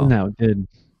 Boston did well. that did,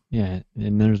 yeah,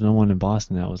 and there's no one in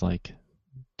Boston that was like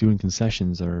doing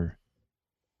concessions or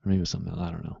maybe it was something else.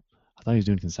 I don't know. I thought he was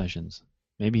doing concessions.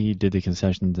 Maybe he did the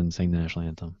concessions and sang the national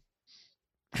anthem.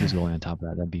 He was going on top of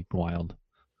that. That'd be wild.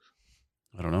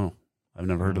 I don't know. I've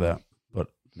never heard of that, but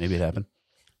maybe it happened.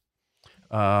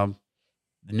 The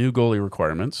new goalie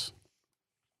requirements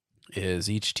is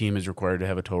each team is required to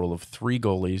have a total of 3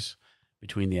 goalies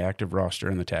between the active roster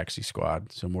and the taxi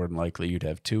squad. So more than likely you'd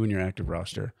have 2 in your active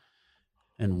roster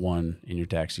and 1 in your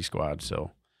taxi squad.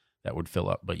 So that would fill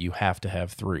up, but you have to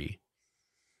have 3,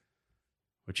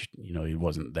 which, it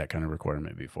wasn't that kind of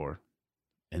requirement before.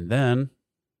 And then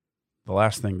the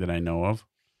last thing that I know of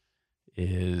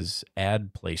is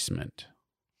ad placement.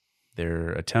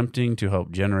 They're attempting to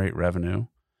help generate revenue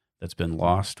that's been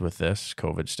lost with this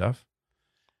COVID stuff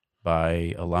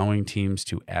by allowing teams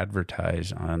to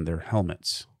advertise on their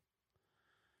helmets.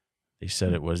 They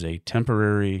said it was a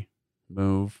temporary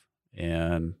move,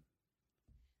 and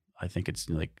I think it's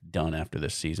like done after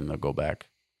this season. They'll go back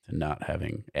to not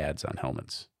having ads on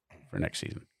helmets for next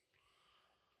season.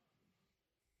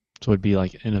 So it'd be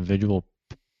like individual.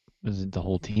 Is it the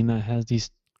whole team that has these?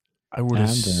 I would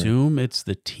assume it's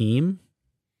the team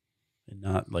and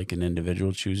not like an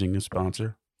individual choosing a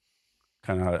sponsor.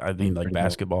 Kind of, I mean, like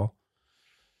basketball.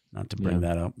 Not to bring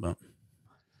that up, but.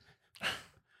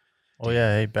 Oh,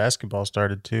 yeah. Hey, basketball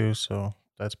started too, so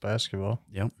that's basketball.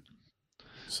 Yep.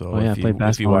 So I played basketball.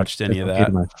 If you watched any of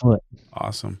that, my foot.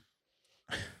 Awesome.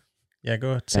 Yeah,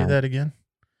 go ahead. Say that again.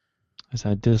 I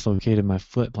said I dislocated my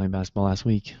foot playing basketball last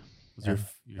week.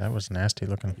 That was nasty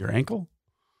looking. Your ankle?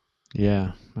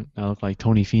 Yeah, I look like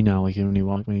Tony Finau, like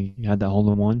when he had that hole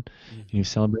in one, and he was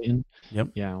celebrating.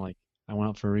 Yep. Yeah, like I went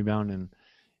out for a rebound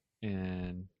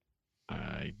and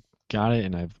I got it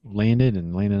and I landed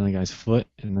on the guy's foot,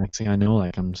 and the next thing I know,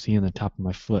 like I'm seeing the top of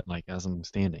my foot like as I'm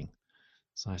standing.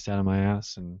 So I sat on my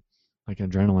ass and like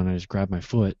adrenaline, I just grabbed my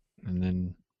foot and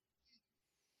then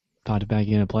popped it back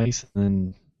into place. And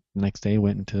then the next day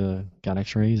got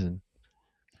X-rays and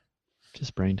just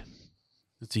sprained.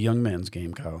 It's a young man's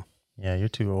game, Kyle. Yeah, you're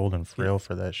too old and frail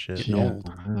for that shit. Getting old.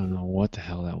 I don't know what the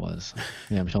hell that was.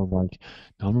 Yeah, Michelle's like,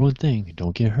 number one thing,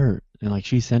 don't get hurt. And like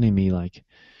she's sending me like,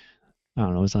 I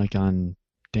don't know, it's like on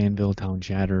Danville Town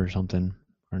Chatter or something,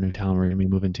 or new town we're gonna be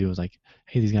moving to. It was like,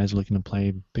 hey, these guys are looking to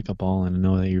play pickup ball, and I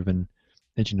know that you've been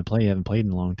itching to play. You haven't played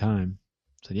in a long time.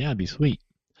 I said, yeah, it'd be sweet.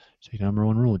 So number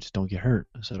one rule, just don't get hurt.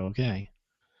 I said, okay.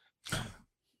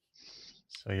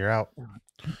 So you're out.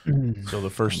 So the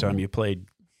first time you played,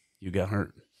 you got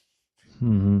hurt.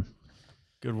 Mm-hmm.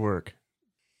 Good work.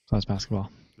 So that's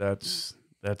basketball. That's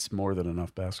more than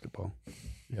enough basketball.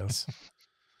 Yes.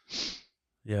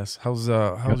 Yes. How's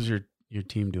your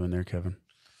team doing there, Kevin?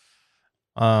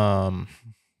 I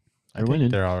think winning.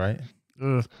 they're all right.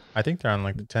 I think they're on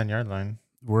like the 10-yard line.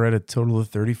 We're at a total of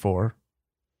 34.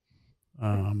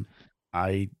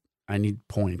 I need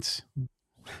points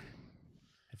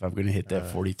if I'm going to hit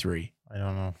that 43. I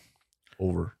don't know.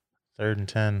 Over. 3rd and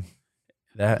 10.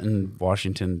 That and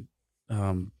Washington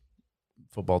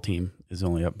football team is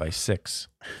only up by 6,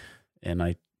 and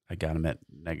I got them at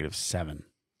 -7.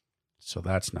 So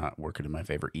that's not working in my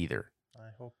favor either.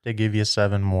 I hope they give you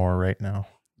 7 more right now.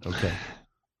 Okay.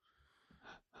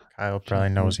 Kyle probably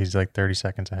knows he's like 30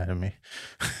 seconds ahead of me.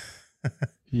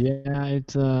 Yeah,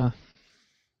 it's a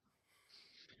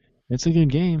good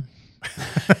game.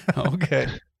 Okay.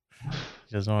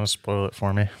 He doesn't want to spoil it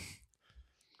for me.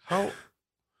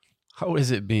 How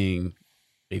is it being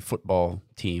a football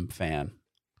team fan?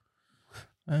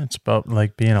 It's about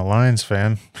like being a Lions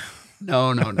fan.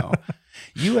 No.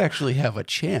 You actually have a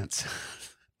chance.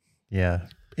 Yeah,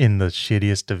 in the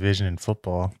shittiest division in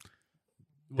football.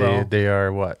 They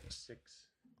are what? 6.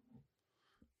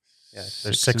 Yeah,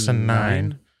 they're 6 and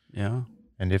 9. Yeah.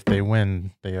 And if they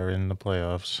win, they are in the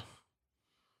playoffs.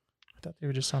 I thought they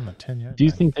were just on the 10-yard. Do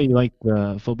you think that you like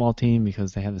the football team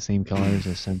because they have the same colors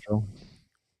as Central?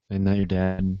 And that your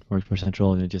dad worked for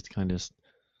Central and it just kind of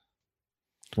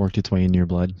worked its way into your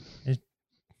blood?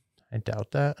 I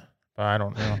doubt that, but I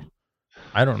don't know.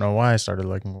 I don't know why I started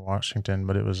liking Washington,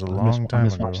 but it was a long time I'm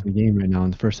just ago. watching the game right now,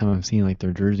 and the first time I've seen like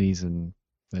their jerseys, and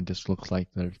it just looks like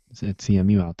it's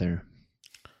CMU out there.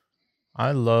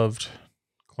 I loved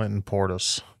Clinton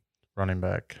Portis, running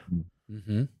back.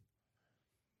 Mm-hmm.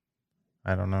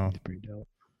 I don't know. It's pretty dope.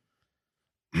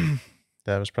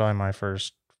 that was probably my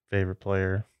first favorite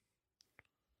player.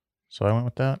 So I went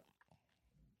with that.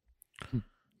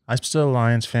 I'm still a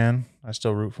Lions fan. I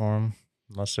still root for them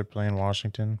unless they're playing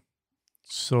Washington.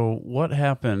 So what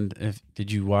happened?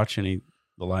 Did you watch the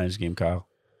Lions game, Kyle?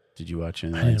 Did you watch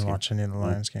any? I didn't watch any of the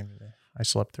Lions game today. I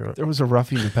slept through it. There was a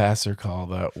roughing the passer call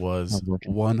that was Not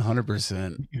working.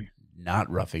 100% not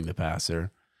roughing the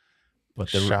passer, but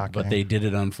Shocking. they did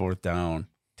it on 4th down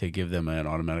to give them an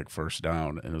automatic first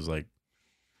down, and it was like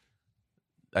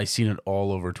I seen it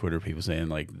all over Twitter. People saying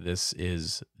like this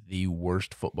is the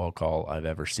worst football call I've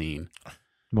ever seen.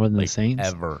 More than Like, the Saints?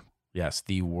 ever. Yes,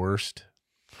 the worst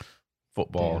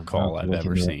football Damn, call I'll I've look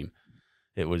ever into it. seen.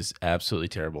 It was absolutely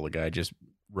terrible. The guy just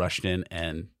rushed in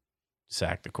and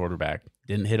sacked the quarterback.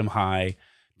 Didn't hit him high.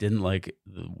 Didn't like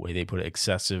the way they put it,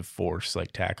 excessive force,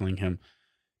 like tackling him.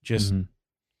 Just Mhm.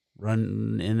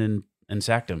 run in and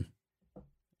sacked him.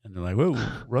 And they're like, whoa,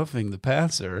 roughing the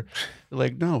passer. They're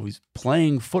like, no, he's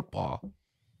playing football.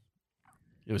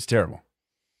 It was terrible.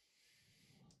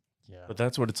 Yeah. But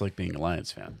that's what it's like being a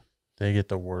Lions fan. They get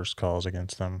the worst calls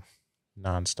against them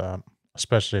nonstop,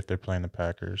 especially if they're playing the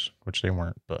Packers, which they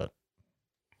weren't, but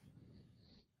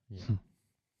yeah.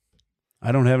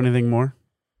 I don't have anything more.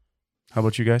 How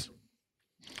about you guys?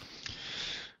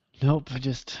 Nope.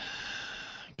 Just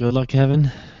good luck,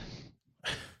 Kevin.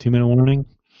 2-minute warning.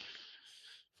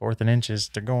 4th and inches,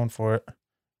 they're going for it.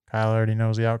 Kyle already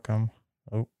knows the outcome.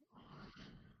 Oh,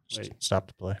 Wait. Stop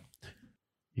the play.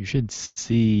 You should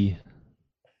see.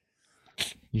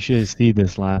 You should see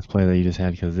this last play that you just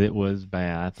had because it was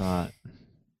bad.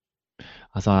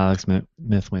 I thought Alex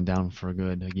Smith went down for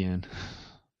good again.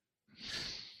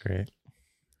 Great.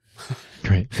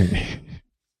 Great.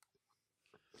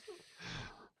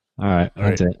 All right, All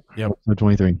that's right. it. Yep. Episode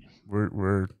 23.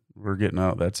 We're getting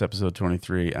out. That's episode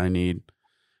 23. I need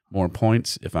more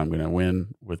points if I'm going to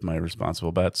win with my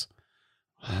responsible bets.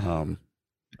 I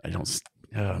don't see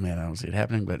it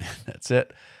happening, but that's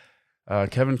it.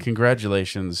 Kevin,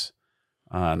 congratulations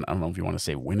on, I don't know if you want to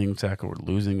say winning Sacco or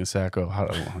losing the Sacco. I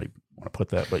don't know how you want to put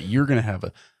that, but you're going to have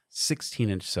a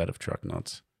 16-inch set of truck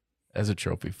nuts as a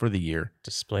trophy for the year.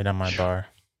 Displayed on my bar.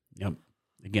 Yep.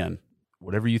 Again,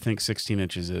 whatever you think 16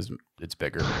 inches is, it's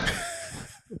bigger.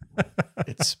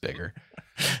 It's bigger.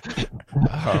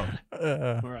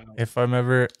 If I'm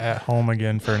ever at home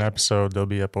again for an episode, they'll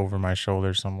be up over my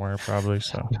shoulder somewhere, probably.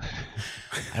 So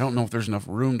I don't know if there's enough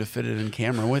room to fit it in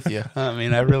camera with you. I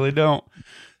mean, I really don't.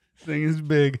 Thing is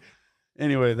big.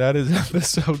 Anyway, that is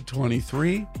episode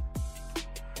 23.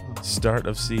 Start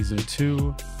of season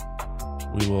 2.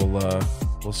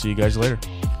 We'll see you guys later.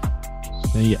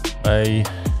 See ya. bye.